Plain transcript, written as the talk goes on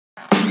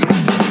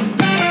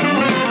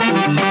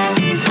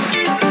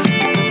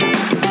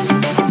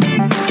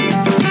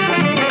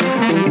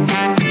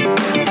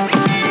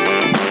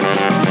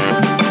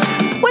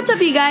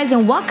you guys,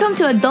 and welcome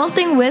to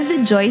Adulting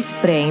with Joy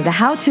Spring, the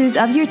how-tos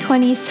of your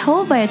 20s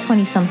told by a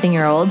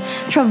 20-something-year-old,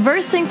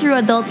 traversing through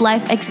adult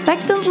life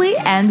expectantly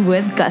and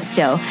with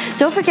gusto.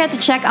 Don't forget to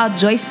check out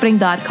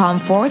joyspring.com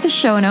for the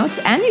show notes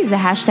and use the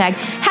hashtag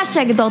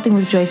Adulting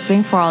with Joy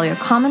Spring for all your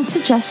comments,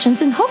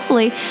 suggestions, and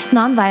hopefully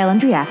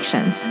non-violent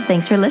reactions.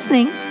 Thanks for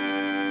listening.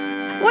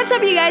 What's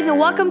up, you guys, and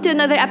welcome to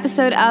another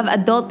episode of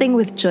Adulting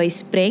with Joy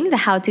Spring, the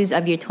how-tos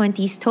of your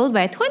 20s told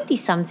by a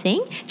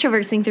 20-something,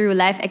 traversing through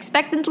life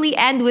expectantly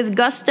and with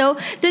gusto.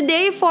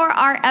 Today, for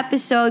our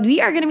episode, we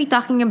are going to be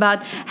talking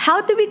about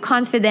how to be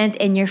confident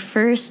in your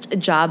first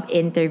job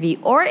interview,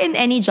 or in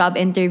any job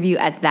interview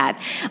at that.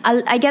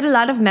 I get a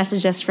lot of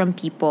messages from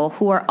people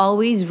who are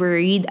always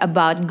worried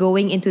about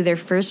going into their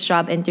first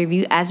job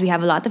interview, as we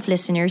have a lot of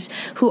listeners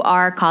who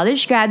are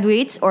college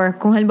graduates, or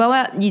kung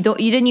halimbawa, you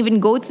didn't even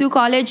go through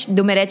college,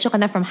 dumiretso ka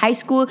na from high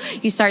school,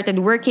 you started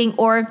working,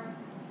 or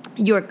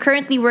you're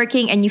currently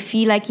working and you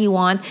feel like you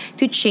want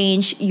to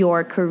change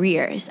your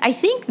careers. I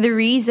think the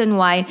reason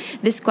why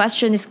this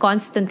question is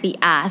constantly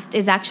asked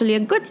is actually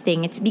a good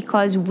thing. It's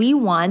because we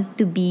want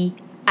to be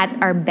at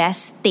our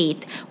best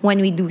state when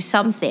we do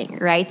something,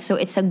 right? So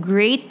it's a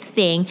great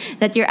thing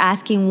that you're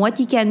asking what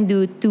you can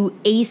do to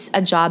ace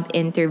a job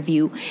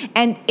interview.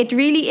 And it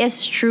really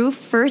is true.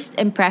 First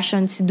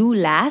impressions do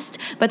last,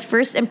 but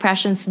first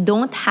impressions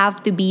don't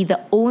have to be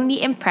the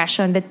only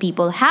impression that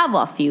people have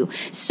of you.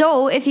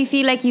 So if you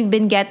feel like you've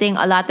been getting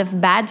a lot of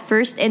bad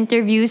first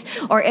interviews,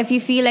 or if you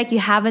feel like you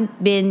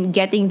haven't been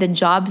getting the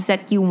jobs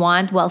that you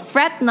want, well,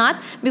 fret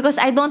not, because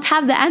I don't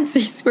have the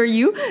answers for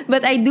you,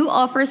 but I do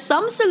offer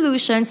some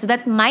solutions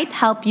that might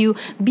help you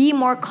be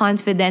more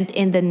confident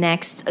in the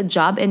next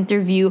job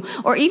interview,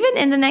 or even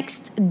in the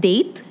next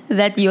date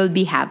that you'll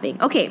be having.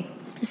 Okay.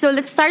 So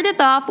let's start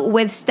it off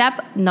with step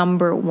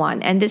number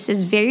 1. And this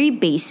is very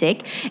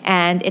basic,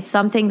 and it's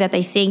something that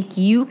I think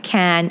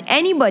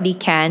anybody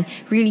can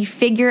really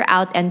figure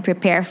out and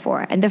prepare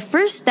for. And the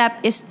first step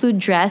is to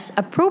dress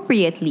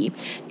appropriately.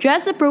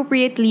 Dress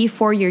appropriately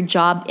for your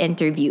job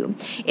interview.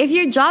 If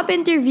your job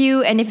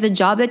interview and if the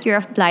job that you're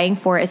applying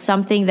for is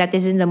something that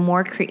is in the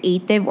more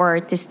creative or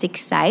artistic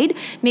side,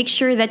 make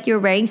sure that you're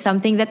wearing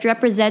something that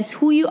represents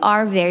who you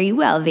are very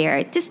well,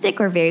 very artistic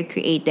or very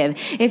creative.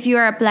 If you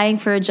are applying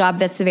for a job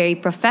that's very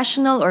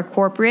professional or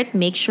corporate,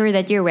 make sure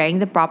that you're wearing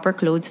the proper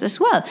clothes as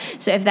well.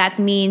 So if that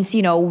means,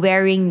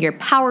 wearing your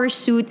power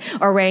suit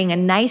or wearing a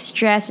nice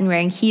dress and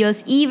wearing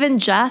heels, even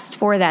just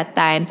for that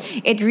time,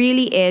 it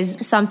really is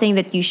something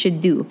that you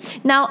should do.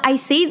 Now, I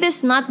say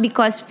this not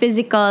because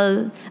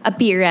physical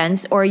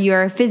appearance or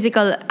your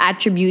physical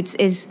attributes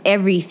is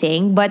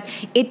everything, but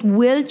it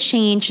will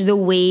change the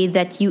way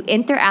that you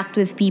interact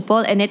with people,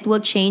 and it will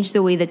change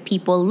the way that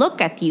people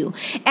look at you.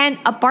 And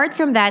apart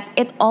from that,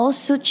 it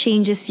also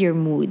changes your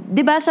mood.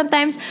 Diba?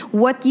 Sometimes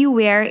what you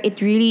wear, it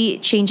really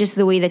changes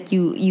the way that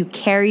you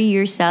carry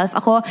yourself.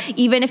 Ako,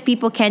 even if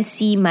people can't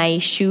see my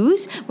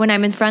shoes, when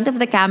I'm in front of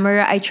the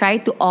camera, I try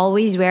to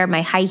always wear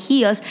my high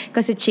heels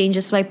because it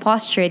changes my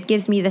posture. It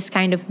gives me this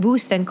kind of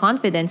boost and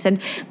confidence.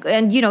 And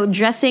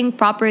dressing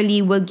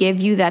properly will give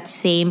you that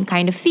same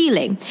kind of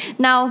feeling.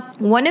 Now,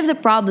 one of the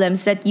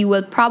problems that you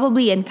will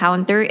probably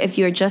encounter if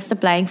you're just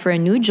applying for a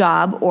new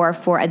job or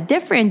for a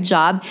different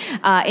job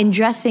in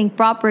dressing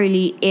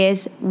properly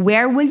is,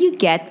 where will you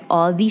get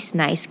all these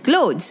nice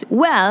clothes?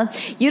 Well,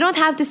 you don't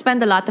have to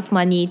spend a lot of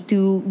money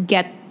to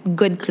get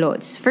good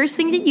clothes. First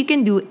thing that you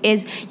can do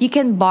is you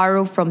can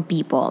borrow from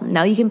people.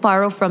 Now, you can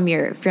borrow from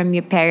your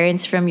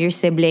parents, from your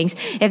siblings.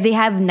 If they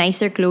have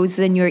nicer clothes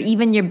than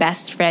even your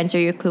best friends or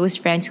your close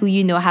friends who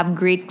have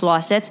great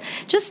closets,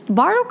 just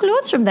borrow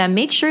clothes from them.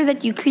 Make sure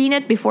that you clean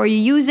it before you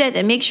use it,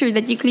 and make sure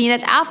that you clean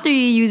it after you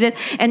use it,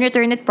 and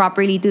return it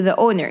properly to the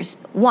owners.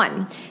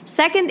 1.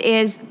 Second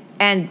is,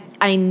 and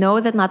I know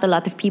that not a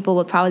lot of people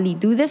will probably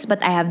do this,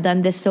 but I have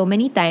done this so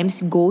many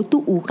times. Go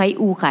to Ukay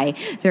Ukay.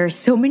 There are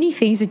so many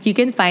things that you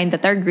can find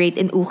that are great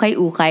in Ukay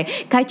Ukay.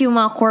 Kahit yung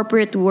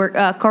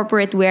mga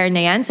corporate wear na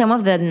yan, some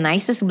of the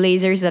nicest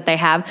blazers that I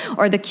have,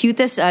 or the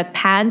cutest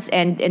pants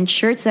and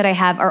shirts that I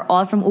have, are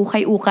all from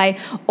Ukay Ukay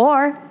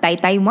or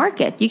Taytay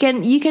Market. You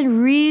can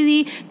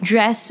really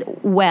dress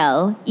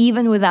well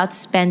even without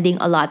spending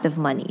a lot of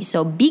money.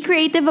 So be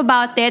creative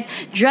about it.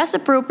 Dress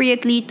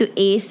appropriately to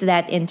ace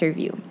that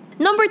interview.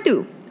 Number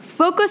 2,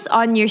 focus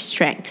on your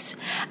strengths.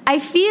 I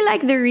feel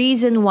like the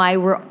reason why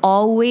we're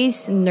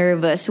always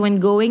nervous when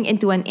going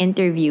into an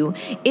interview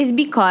is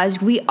because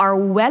we are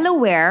well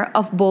aware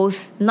of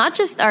both, not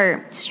just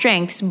our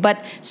strengths,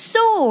 but so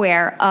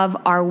aware of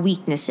our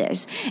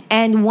weaknesses.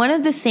 And one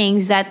of the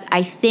things that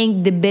I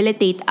think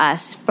debilitate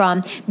us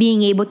from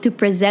being able to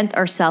present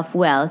ourselves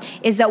well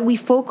is that we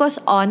focus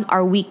on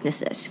our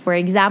weaknesses. For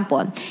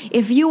example,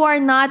 if you are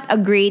not a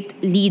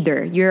great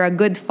leader, you're a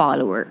good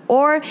follower.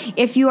 Or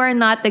if you are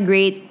not a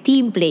great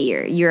team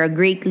player, you're a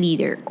great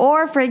leader.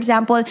 Or for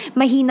example,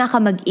 mahina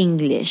ka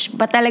mag-English,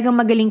 but talagang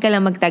magaling ka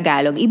lang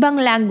mag-Tagalog. Ibang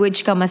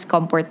language ka mas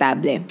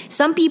komportable.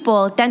 Some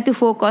people tend to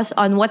focus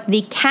on what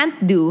they can't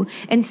do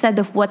instead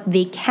of what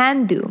they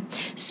can do.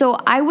 So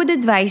I would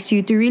advise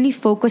you to really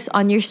focus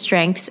on your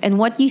strengths and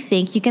what you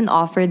think you can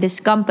offer this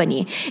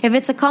company. If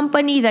it's a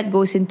company that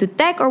goes into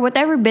tech or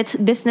whatever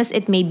business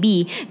it may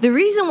be, the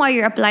reason why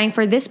you're applying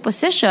for this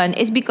position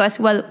is because,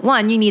 well,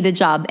 one, you need a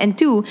job, and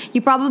two, you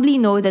probably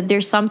know that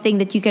there's something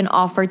that you can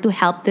offer to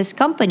help this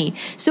company.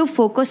 So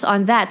focus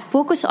on that.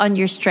 Focus on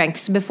your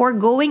strengths. Before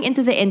going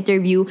into the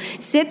interview,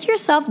 sit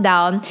yourself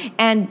down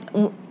and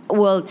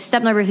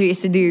step number 3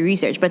 is to do your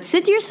research, but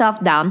sit yourself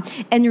down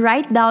and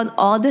write down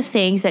all the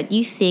things that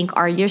you think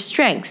are your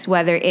strengths.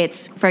 Whether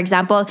it's, for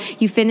example,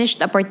 you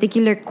finished a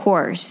particular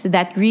course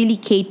that really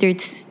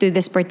caters to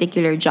this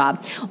particular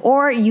job,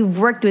 or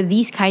you've worked with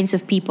these kinds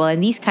of people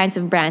and these kinds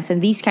of brands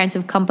and these kinds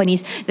of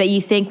companies that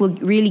you think will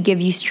really give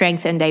you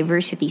strength and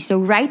diversity. So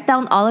write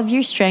down all of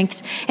your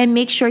strengths and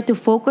make sure to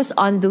focus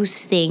on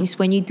those things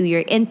when you do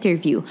your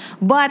interview.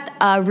 But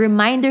a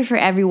reminder for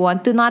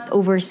everyone to not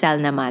oversell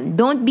naman.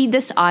 Don't be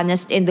dishonest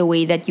in the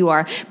way that you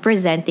are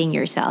presenting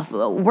yourself.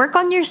 Work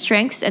on your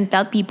strengths and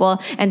tell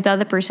people and tell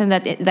the person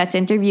that's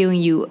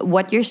interviewing you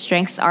what your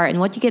strengths are and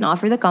what you can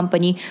offer the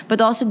company, but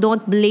also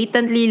don't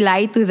blatantly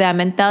lie to them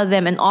and tell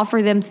them and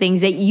offer them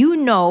things that you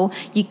know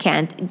you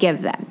can't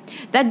give them.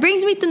 That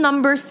brings me to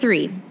number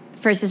 3.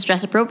 First is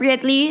dress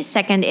appropriately.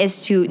 Second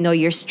is to know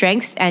your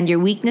strengths and your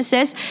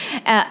weaknesses,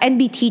 and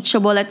be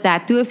teachable at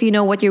that too. If you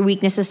know what your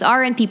weaknesses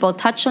are and people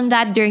touch on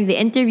that during the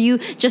interview,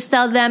 just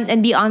tell them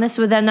and be honest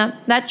with them.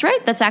 That's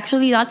right. That's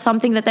actually not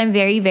something that I'm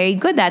very, very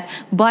good at,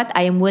 but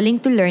I am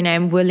willing to learn. I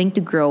am willing to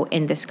grow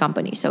in this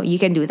company. So you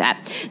can do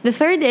that. The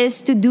third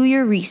is to do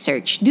your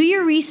research. Do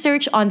your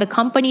research on the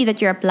company that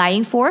you're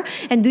applying for,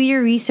 and do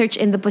your research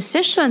in the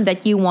position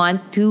that you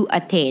want to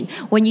attain.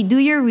 When you do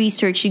your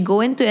research, you go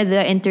into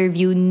the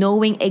interview knowing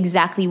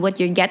exactly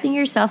what you're getting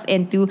yourself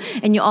into,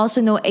 and you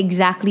also know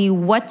exactly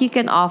what you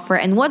can offer,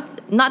 and what,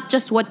 not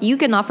just what you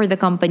can offer the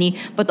company,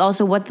 but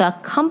also what the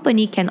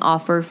company can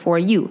offer for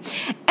you.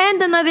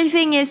 And another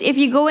thing is, if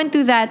you go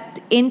into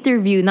that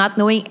interview not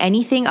knowing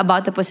anything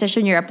about the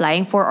position you're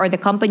applying for or the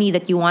company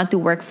that you want to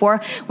work for,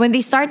 when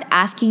they start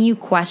asking you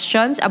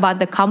questions about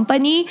the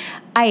company,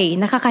 ay,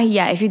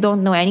 nakakahiya if you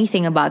don't know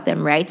anything about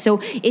them, right? So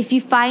if you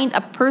find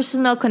a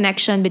personal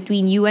connection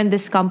between you and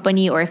this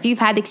company, or if you've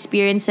had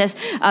experiences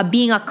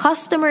being a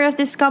customer of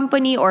this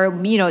company, or,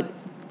 you know,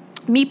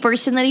 me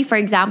personally, for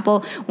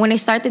example, when I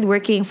started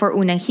working for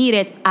Unang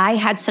Hirit, I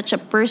had such a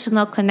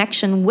personal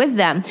connection with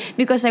them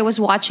because I was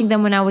watching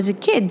them when I was a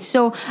kid.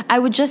 So I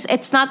would just,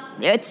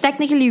 it's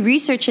technically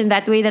research in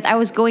that way, that I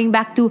was going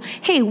back to,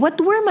 hey, what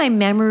were my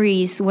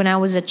memories when I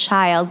was a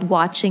child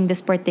watching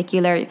this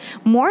particular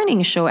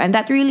morning show? And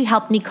that really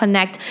helped me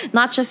connect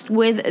not just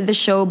with the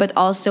show, but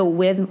also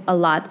with a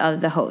lot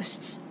of the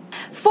hosts.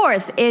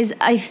 Fourth is,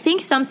 I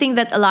think, something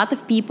that a lot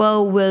of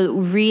people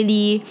will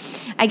really,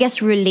 I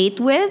guess, relate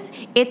with.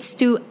 It's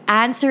to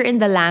answer in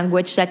the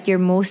language that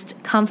you're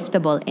most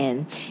comfortable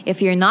in.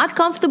 If you're not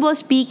comfortable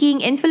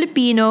speaking in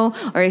Filipino,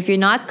 or if you're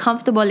not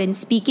comfortable in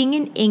speaking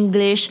in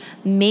English,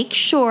 make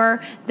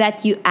sure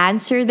that you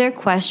answer their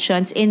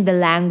questions in the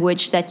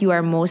language that you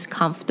are most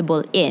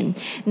comfortable in.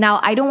 Now,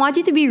 I don't want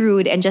you to be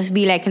rude and just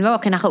be like,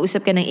 halimbawa,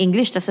 kinakausap ka ng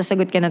English, tas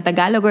sasagot ka ng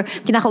Tagalog, or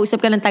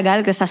kinakausap ka ng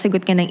Tagalog, tas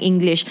sasagot ka ng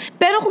English.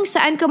 Pero kung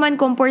saan ka man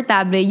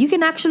komportable, you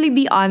can actually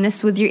be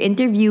honest with your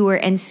interviewer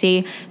and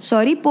say,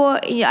 sorry po,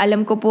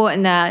 alam ko po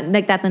na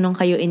nagtatanong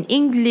kayo in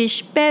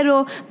English,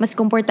 pero mas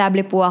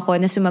komportable po ako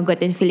na sumagot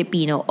in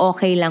Filipino.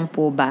 Okay lang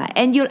po ba?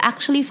 And you'll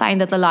actually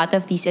find that a lot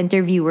of these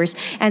interviewers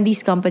and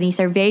these companies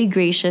are very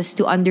gracious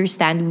to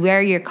understand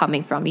where you're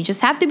coming from. You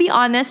just have to be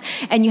honest,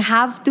 and you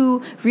have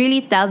to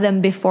really tell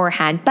them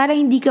beforehand para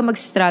hindi ka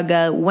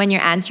mag-struggle when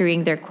you're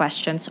answering their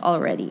questions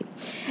already.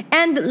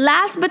 And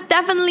last but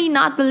definitely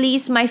not the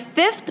least, my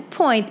fifth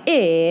point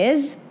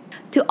is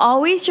to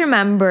always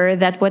remember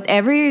that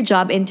whatever your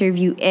job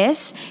interview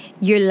is,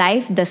 your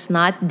life does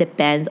not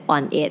depend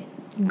on it.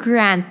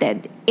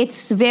 Granted,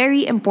 it's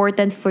very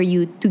important for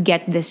you to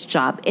get this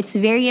job. It's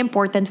very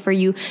important for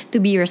you to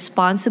be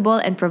responsible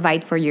and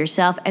provide for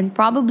yourself and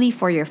probably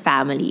for your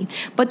family.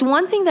 But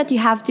one thing that you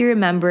have to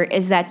remember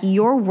is that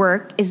your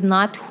work is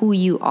not who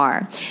you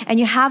are. And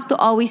you have to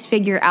always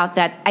figure out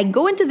that I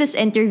go into this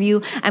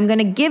interview, I'm going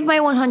to give my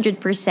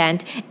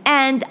 100%,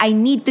 and I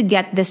need to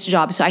get this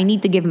job. So I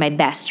need to give my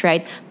best,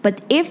 right?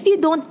 But if you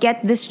don't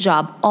get this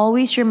job,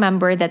 always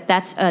remember that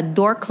that's a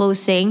door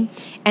closing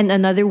and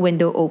another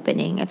window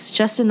opening. It's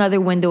just another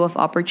window of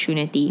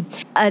opportunity.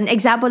 An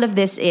example of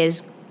this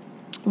is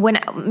when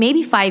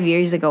maybe 5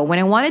 years ago, when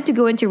I wanted to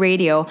go into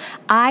radio,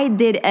 I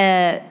did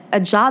a a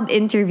job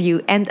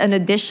interview and an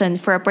audition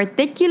for a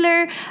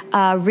particular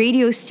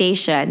radio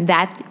station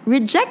that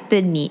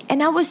rejected me.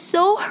 And I was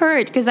so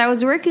hurt because I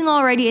was working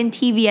already in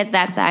TV at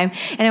that time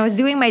and I was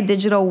doing my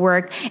digital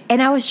work,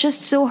 and I was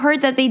just so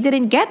hurt that they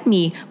didn't get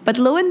me. But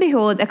lo and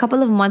behold, a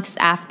couple of months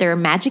after,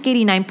 Magic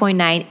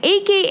 89.9,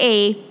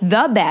 aka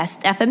the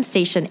best FM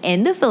station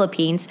in the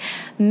Philippines,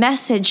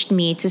 messaged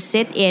me to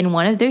sit in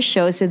one of their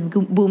shows with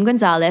Boom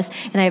Gonzalez,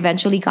 and I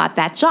eventually got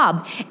that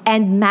job.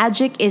 And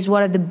Magic is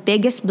one of the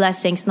biggest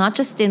blessings, not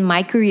just in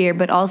my career,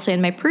 but also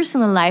in my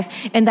personal life,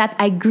 in that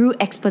I grew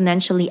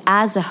exponentially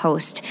as a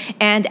host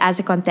and as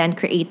a content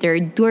creator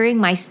during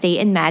my stay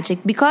in Magic,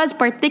 because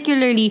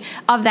particularly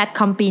of that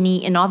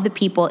company and of the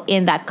people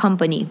in that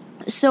company.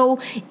 So,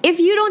 if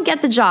you don't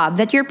get the job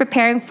that you're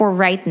preparing for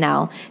right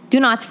now, do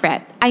not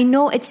fret. I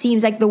know it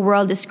seems like the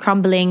world is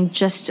crumbling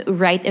just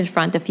right in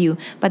front of you,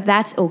 but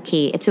that's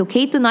okay. It's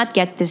okay to not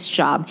get this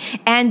job.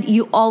 And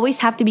you always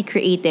have to be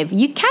creative.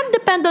 You can't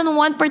depend on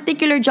one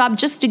particular job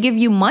just to give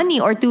you money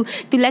or to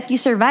let you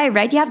survive,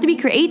 right? You have to be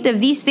creative.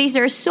 These days,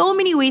 there are so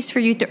many ways for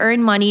you to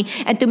earn money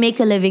and to make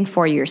a living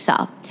for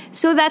yourself.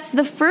 So that's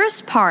the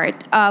first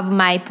part of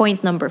my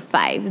point number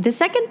 5. The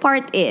second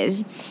part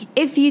is,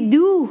 if you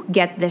do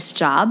get this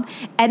job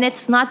and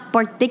it's not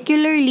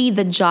particularly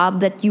the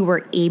job that you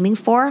were aiming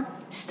for,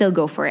 still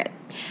go for it.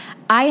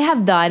 I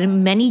have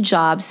done many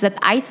jobs that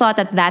I thought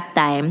at that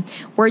time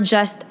were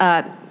just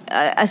a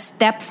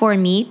step for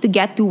me to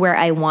get to where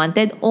I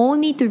wanted,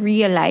 only to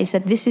realize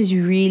that this is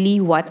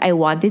really what I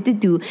wanted to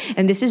do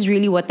and this is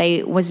really what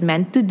I was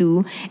meant to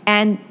do.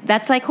 And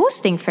that's like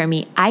hosting for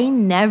me. I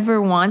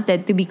never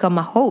wanted to become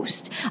a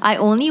host. I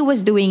only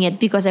was doing it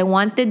because I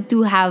wanted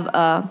to have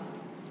a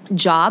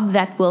job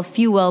that will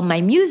fuel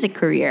my music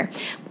career,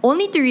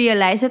 only to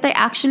realize that I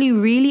actually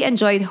really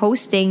enjoyed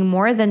hosting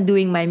more than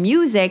doing my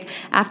music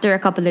after a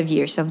couple of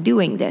years of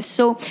doing this.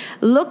 So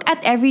look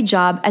at every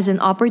job as an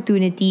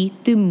opportunity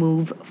to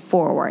move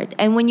forward.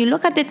 And when you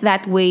look at it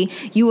that way,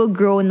 you will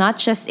grow not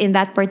just in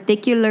that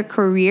particular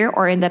career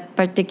or in that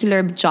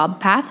particular job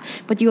path,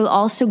 but you will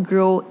also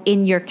grow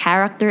in your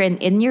character and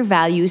in your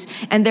values.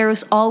 And there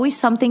is always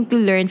something to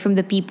learn from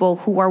the people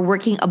who are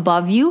working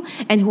above you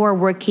and who are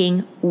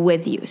working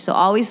with you. So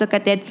always look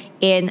at it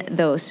in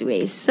those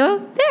ways.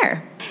 So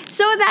there.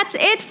 So that's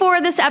it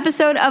for this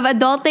episode of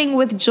Adulting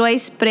with Joy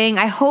Spring.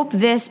 I hope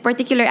this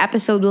particular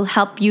episode will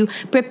help you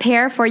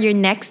prepare for your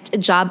next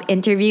job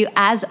interview.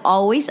 As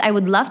always, I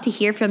would love to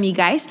hear from you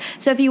guys.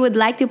 So if you would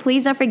like to,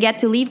 please don't forget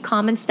to leave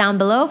comments down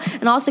below,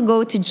 and also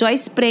go to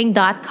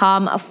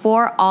joyspring.com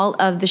for all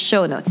of the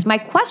show notes. My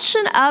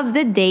question of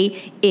the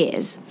day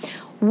is,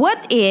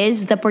 what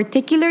is the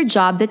particular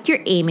job that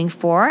you're aiming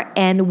for,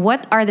 and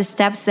what are the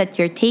steps that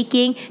you're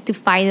taking to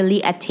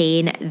finally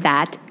attain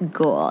that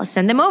goal?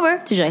 Send them over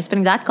to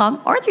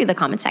joyspring.com or through the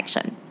comment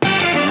section.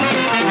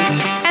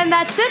 And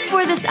that's it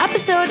for this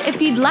episode.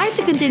 If you'd like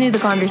to continue the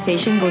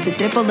conversation, go to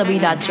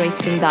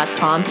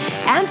www.joyspring.com.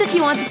 And if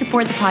you want to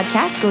support the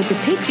podcast, go to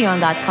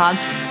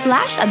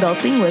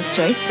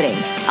patreon.com/adultingwithjoyspring.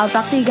 I'll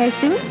talk to you guys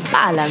soon.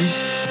 Paalam.